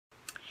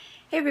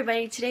Hey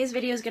everybody, today's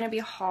video is going to be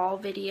a haul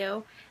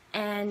video,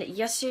 and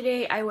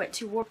yesterday I went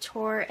to Warped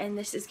Tour and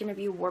this is going to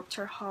be a Warped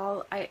Tour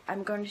haul.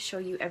 I'm going to show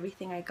you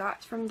everything I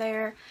got from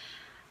there,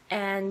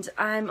 and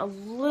I'm a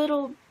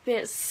little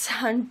bit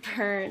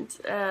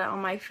sunburnt on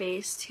my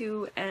face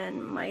too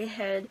and my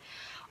head.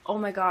 Oh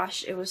my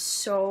gosh, it was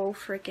so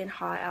freaking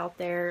hot out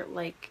there,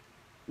 like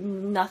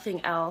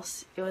nothing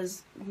else. It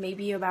was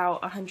maybe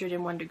about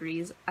 101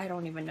 degrees, I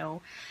don't even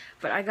know,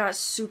 but I got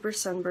super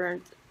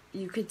sunburnt.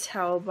 You could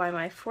tell by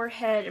my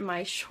forehead and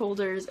my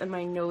shoulders and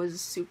my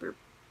nose super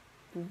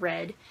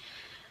red.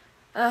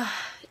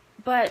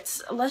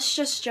 But let's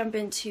just jump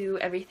into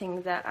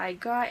everything that I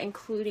got,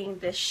 including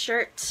this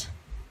shirt.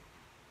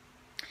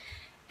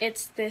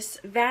 It's this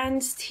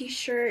Vans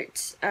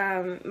t-shirt.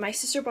 My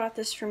sister bought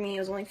this for me. It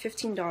was only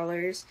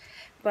 $15,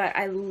 but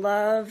I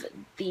love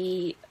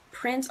the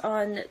print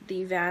on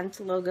the Vans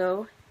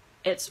logo.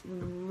 It's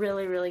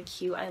really, really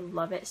cute. I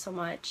love it so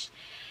much.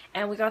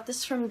 And we got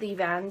this from the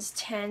Vans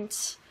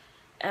tent.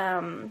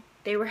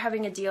 They were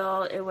having a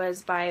deal. It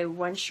was buy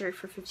one shirt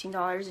for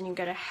 $15 and you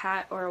get a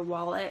hat or a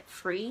wallet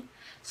free.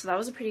 So that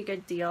was a pretty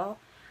good deal.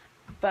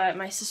 But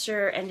my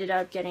sister ended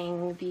up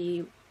getting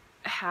the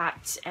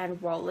hat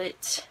and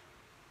wallet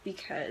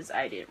because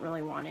I didn't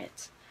really want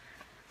it.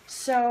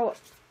 So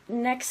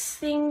next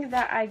thing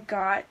that I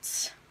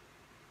got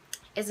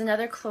is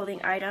another clothing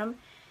item.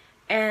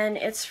 And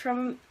it's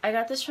I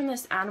got this from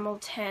this animal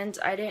tent.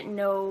 I didn't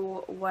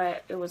know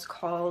what it was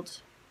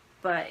called,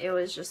 but it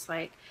was just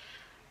like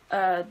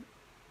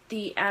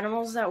the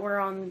animals that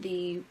were on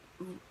the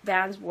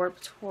Vans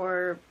Warped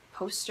Tour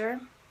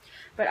poster.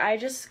 But I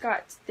just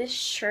got this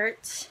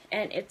shirt,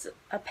 and it's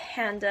a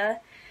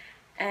panda,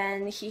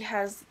 and he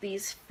has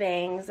these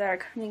fangs that are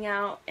coming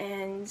out,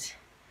 and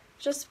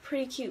just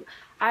pretty cute.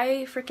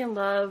 I freaking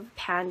love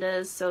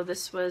pandas, so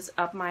this was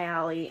up my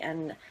alley,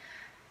 and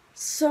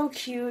so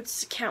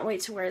cute. Can't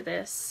wait to wear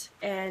this.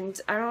 And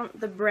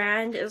the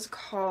brand is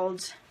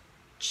called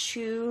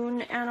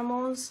Chun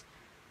Animals,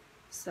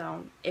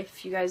 so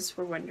if you guys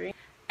were wondering.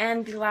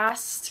 And the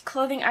last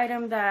clothing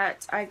item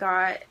that I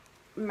got,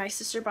 my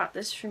sister bought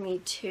this for me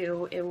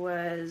too. It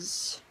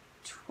was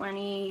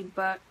 20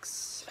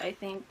 bucks, I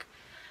think,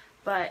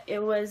 but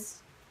it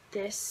was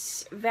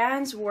this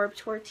Vans Warped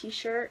Tour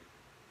t-shirt,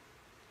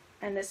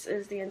 and this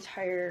is the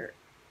entire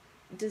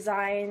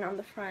design on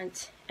the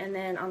front, and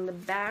then on the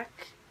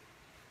back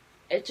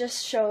it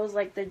just shows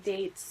like the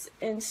dates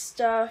and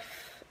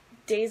stuff,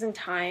 days and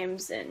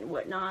times and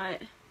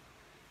whatnot,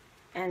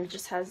 and it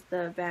just has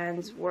the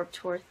Vans Warped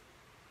Tour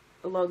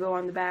logo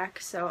on the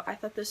back. So I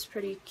thought this was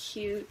pretty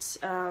cute.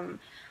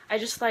 I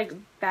just like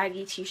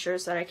baggy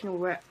t-shirts that I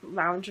can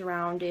lounge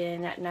around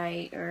in at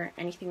night or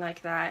anything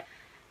like that.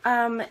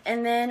 And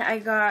then I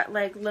got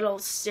like little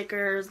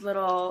stickers,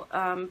 little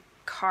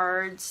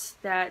cards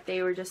that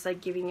they were just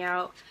like giving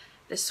out.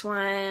 This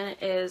one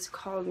is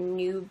called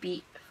New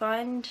Beat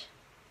Fund,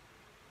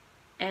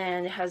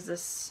 and it has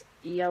this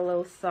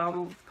yellow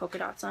thumb with polka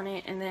dots on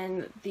it. And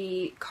then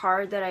the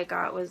card that I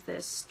got was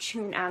this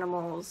Chun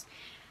Animals,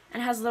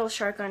 and it has a little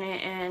shark on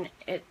it, and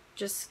it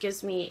just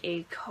gives me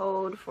a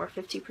code for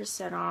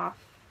 50% off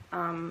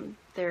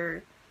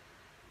their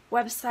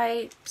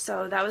website,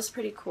 so that was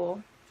pretty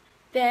cool.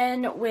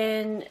 Then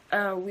when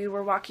we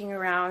were walking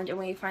around and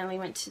we finally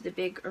went to the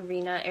big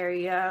arena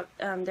area,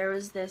 there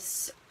was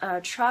this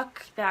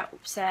truck that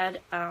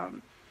said,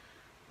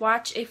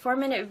 watch a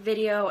 4-minute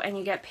video and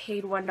you get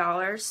paid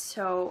 $1.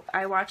 So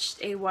I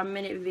watched a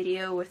 1-minute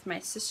video with my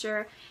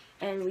sister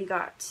and we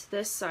got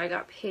this, so I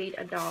got paid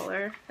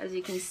 $1, as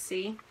you can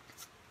see.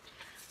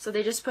 So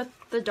they just put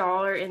the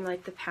dollar in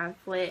like the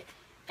pamphlet,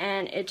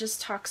 and it just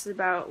talks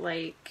about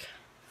like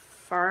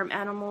farm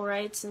animal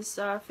rights and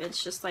stuff.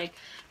 It's just like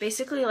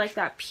basically like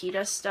that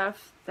PETA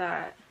stuff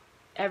that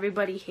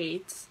everybody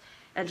hates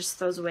and just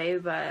throws away.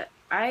 But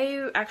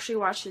I actually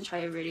watched the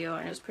entire video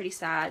and it was pretty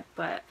sad,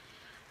 but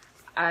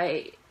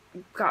I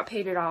got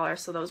paid $1,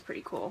 so that was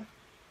pretty cool.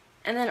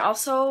 And then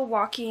also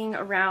walking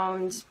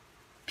around,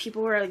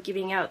 people were like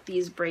giving out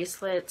these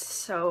bracelets,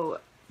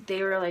 so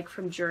they were like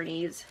from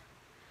Journeys.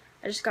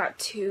 I just got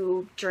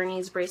 2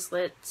 Journeys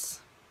bracelets.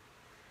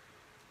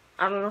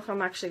 I don't know if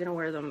I'm actually gonna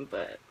wear them,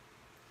 but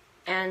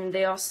and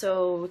they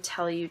also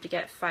tell you to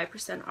get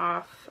 5%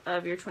 off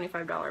of your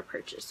 $25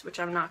 purchase, which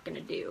I'm not going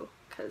to do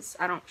because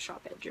I don't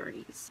shop at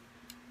Journeys.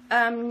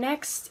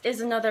 Next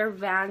is another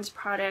Vans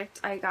product.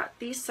 I got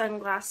these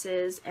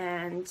sunglasses,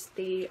 and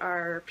they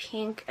are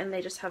pink, and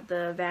they just have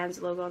the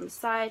Vans logo on the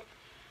side.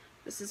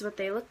 This is what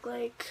they look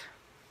like.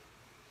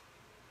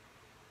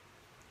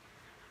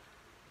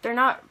 They're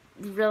not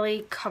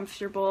really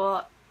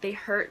comfortable. They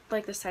hurt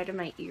like the side of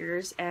my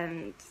ears,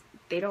 and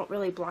they don't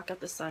really block out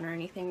the sun or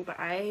anything, but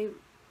I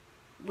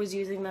was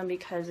using them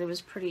because it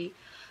was pretty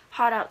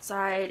hot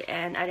outside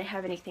and I didn't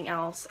have anything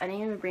else. I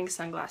didn't even bring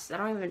sunglasses. I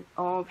don't even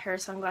own a pair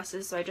of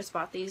sunglasses, so I just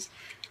bought these.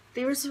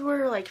 These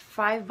were like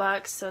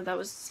 $5, so that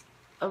was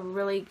a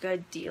really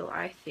good deal,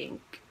 I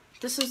think.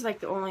 This was like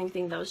the only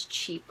thing that was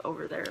cheap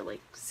over there,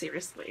 like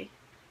seriously.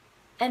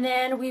 And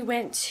then we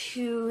went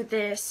to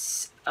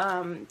this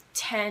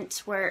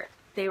tent where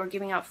they were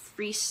giving out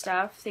free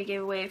stuff. They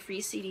gave away a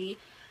free CD,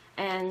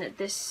 and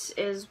this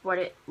is what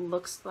it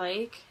looks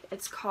like.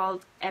 It's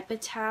called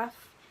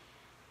Epitaph,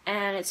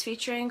 and it's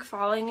featuring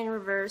Falling in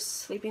Reverse,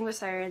 Sleeping with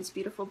Sirens,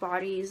 Beautiful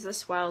Bodies,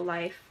 This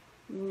Wildlife,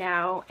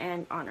 Now,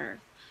 and On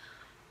Earth.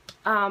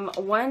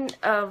 One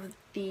of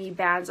the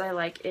bands I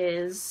like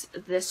is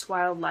This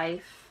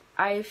Wildlife.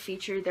 I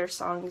featured their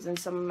songs in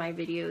some of my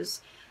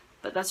videos,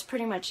 but that's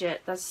pretty much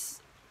it.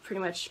 That's pretty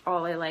much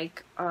all I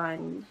like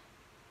on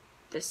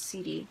this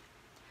CD.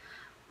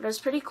 But it was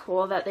pretty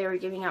cool that they were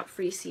giving out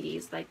free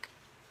CDs. Like,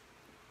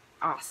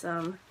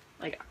 awesome.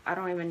 Like, I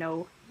don't even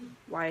know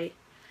why.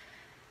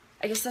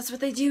 I guess that's what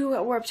they do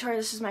at Warped Tour.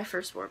 This is my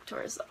first Warped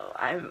Tour, so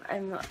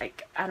I'm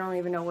like, I don't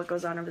even know what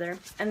goes on over there.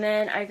 And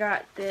then I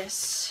got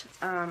this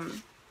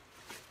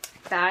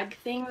bag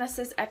thing that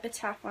says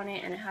Epitaph on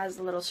it, and it has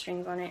the little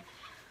strings on it.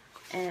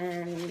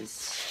 And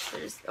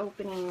there's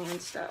opening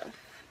and stuff.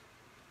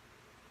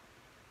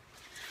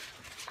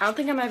 I don't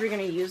think I'm ever going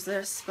to use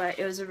this, but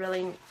it was a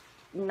really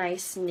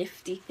nice,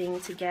 nifty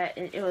thing to get,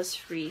 and it was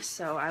free,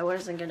 so I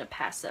wasn't going to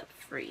pass up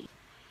free.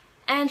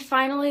 And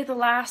finally, the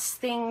last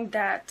thing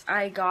that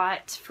I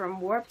got from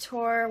Warped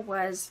Tour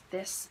was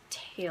this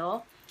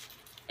tail.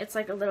 It's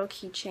like a little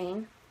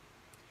keychain.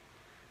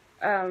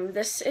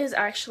 This is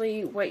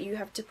actually what you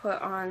have to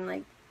put on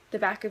like the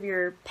back of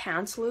your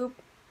pants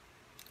loop,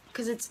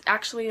 because it's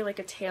actually like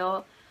a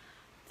tail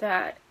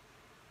that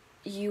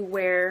you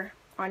wear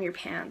on your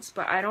pants,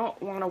 but I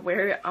don't want to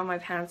wear it on my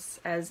pants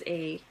as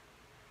a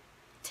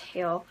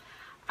tail.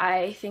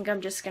 I think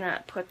I'm just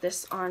gonna put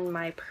this on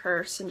my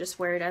purse and just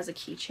wear it as a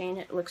keychain.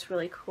 It looks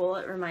really cool.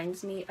 It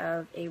reminds me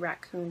of a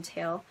raccoon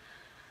tail.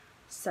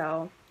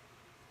 So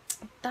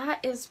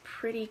that is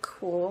pretty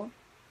cool,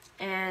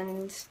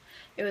 and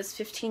it was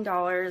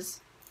 $15.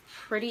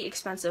 Pretty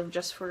expensive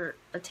just for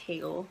a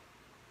tail.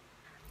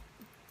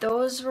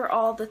 Those were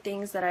all the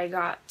things that I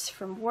got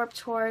from Warped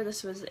Tour.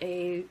 This was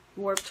a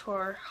Warped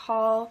Tour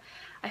haul.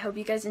 I hope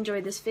you guys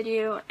enjoyed this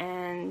video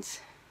and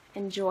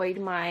enjoyed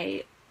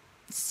my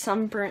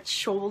sunburnt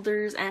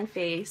shoulders and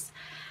face.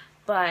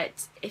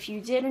 But if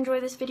you did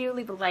enjoy this video,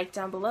 leave a like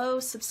down below,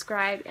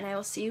 subscribe, and I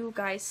will see you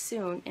guys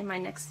soon in my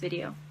next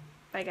video.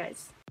 Bye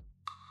guys.